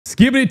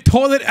Skibidi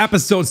Toilet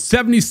episode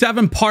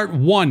 77 part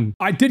 1.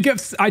 I did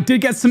get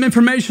some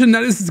information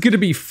that this is going to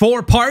be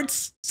 4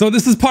 parts. So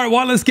this is part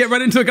 1. Let's get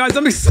right into it, guys.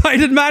 I'm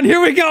excited, man.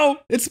 Here we go.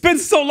 It's been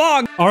so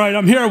long. All right,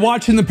 I'm here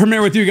watching the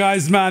premiere with you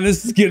guys, man.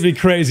 This is going to be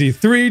crazy.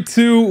 3,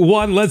 2,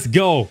 1, let's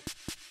go.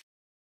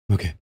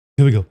 Okay,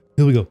 here we go.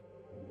 Here we go.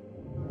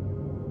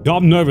 Yo,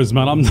 I'm nervous,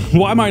 man.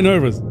 Why am I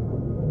nervous?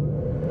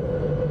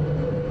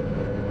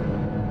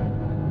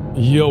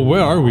 Yo,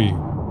 where are we?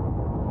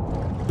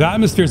 The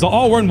atmosphere's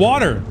all, oh, we're in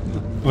water.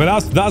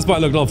 Well, that's why it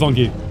looked all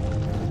funky.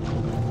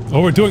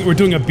 Oh, we're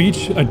doing a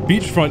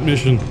beachfront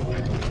mission.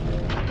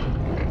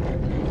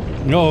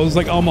 No, it's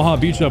like Omaha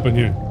Beach up in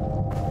here.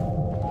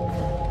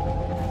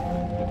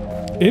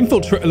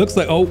 Infiltrate. It looks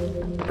like, oh,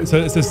 it's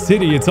a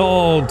city. It's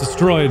all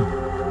destroyed.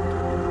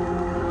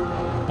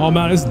 Oh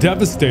man, it's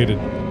devastated.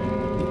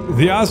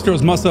 The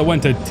Astros must have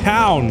went to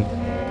town.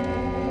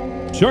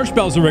 Church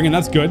bells are ringing.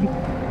 That's good.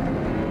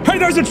 Hey,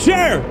 there's a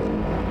chair.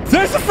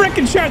 There's a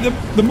freaking chair.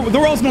 The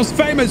world's most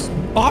famous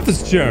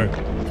office chair.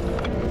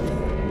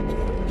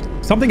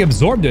 Something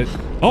absorbed it.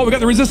 Oh, we got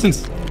the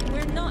resistance.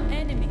 We're not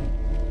enemy.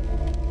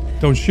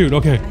 Don't shoot.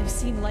 Okay. I've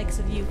seen likes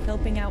of you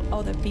helping out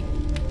other people.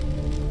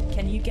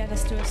 Can you get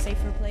us to a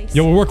safer place?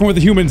 Yo, we're working with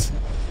the humans.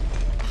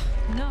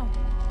 No.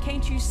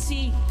 Can't you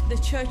see the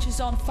church is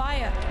on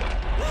fire?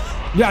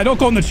 Yeah, don't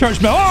go in the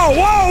church bell. Oh,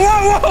 whoa,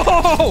 whoa,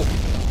 whoa!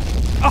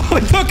 Oh,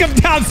 it took him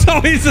down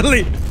so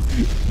easily.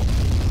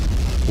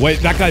 Wait,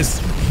 that guy's...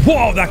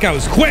 Whoa, that guy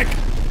was quick.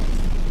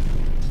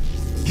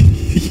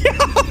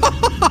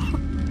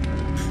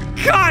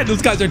 God,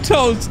 those guys are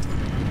toast.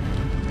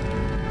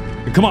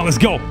 Come on, let's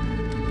go.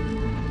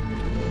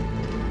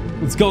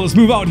 Let's go. Let's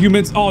move out,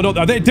 humans. Oh, no.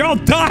 They all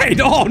died.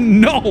 Oh,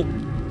 no.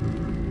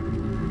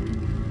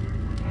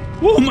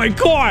 Oh, my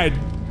God.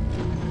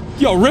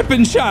 Yo,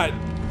 ripping shot.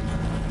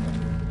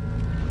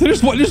 They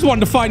just wanted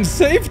to find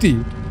safety.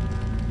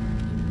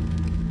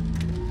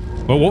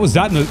 Well, what was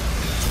that in the...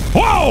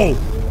 Whoa!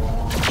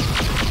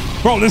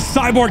 Bro, this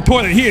cyborg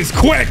toilet, he is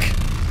quick.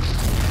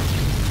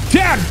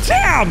 Damn,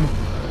 damn!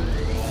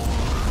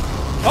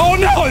 Oh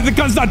no, the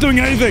gun's not doing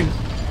anything.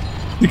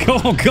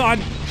 Oh God.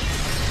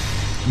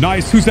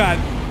 Nice, who's that?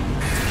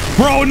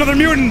 Bro, another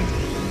mutant.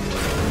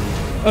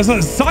 That's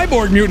a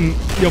cyborg mutant.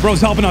 Yo, bro's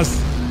helping us.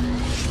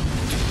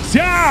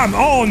 Damn!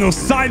 Oh, and those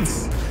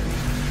sides.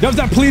 That was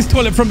that police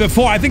toilet from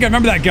before. I think I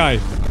remember that guy.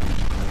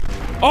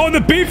 Oh, and the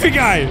beefy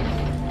guy.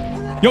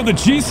 Yo, the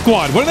G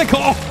Squad. What do they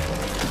call?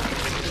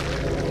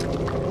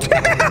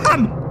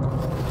 Damn!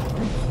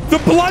 The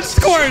blood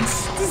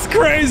squirts! This is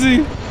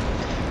crazy!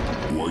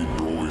 White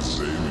boy is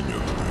aiming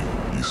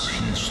at me. Is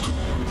he stupid?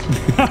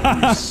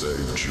 He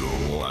saved your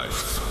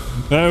life.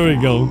 There we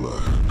go.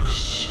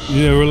 Relax.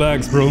 Yeah,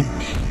 relax, bro. Here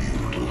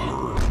to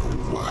hurt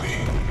nobody.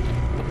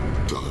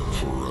 Time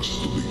for us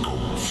to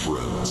become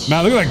friends.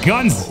 Man, look at the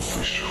guns!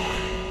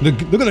 Officially.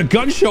 Look at the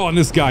gun show on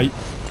this guy.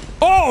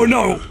 Oh,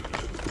 no!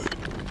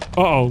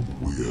 Uh-oh.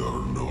 We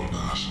are known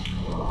as...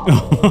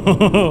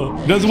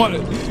 He doesn't want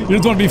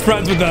to be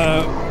friends with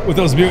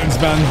those mutants,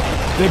 man.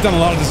 They've done a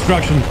lot of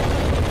destruction.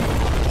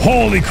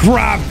 Holy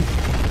crap!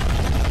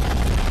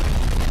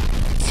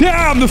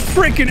 Damn, the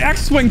freaking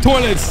X-Wing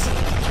toilets!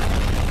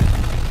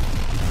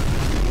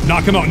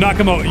 Knock him out, knock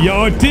him out.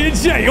 Yo,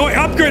 DJ! Yo,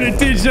 upgraded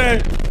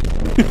DJ!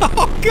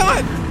 Oh,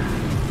 God!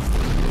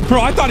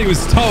 Bro, I thought he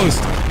was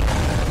toast.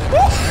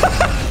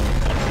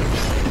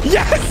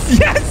 Yes,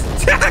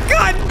 yes!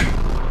 God!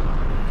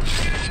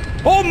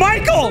 Oh,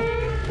 Michael!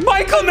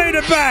 Michael made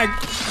it back!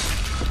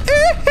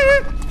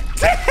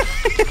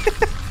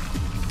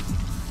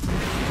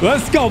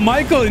 Let's go,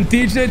 Michael and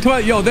DJ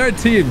Toilet. Yo, they're a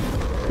team.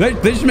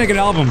 They should make an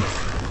album.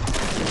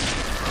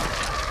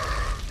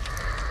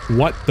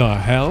 What the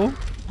hell?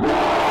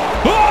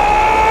 Ah!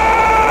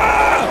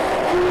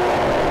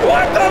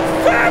 What the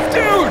fuck,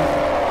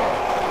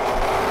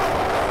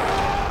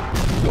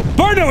 dude?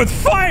 Burn it with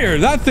fire!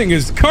 That thing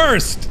is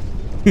cursed.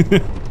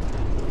 There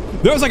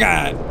was like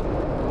a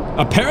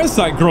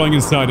parasite growing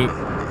inside it.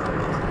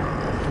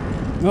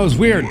 That was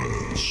weird.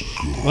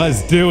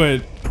 Let's do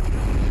it.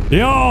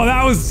 Yo,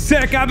 that was a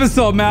sick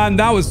episode, man.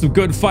 That was some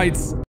good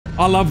fights.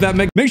 I love that.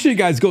 Make sure you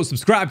guys go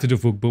subscribe to the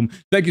Fook Boom.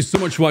 Thank you so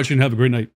much for watching. Have a great night.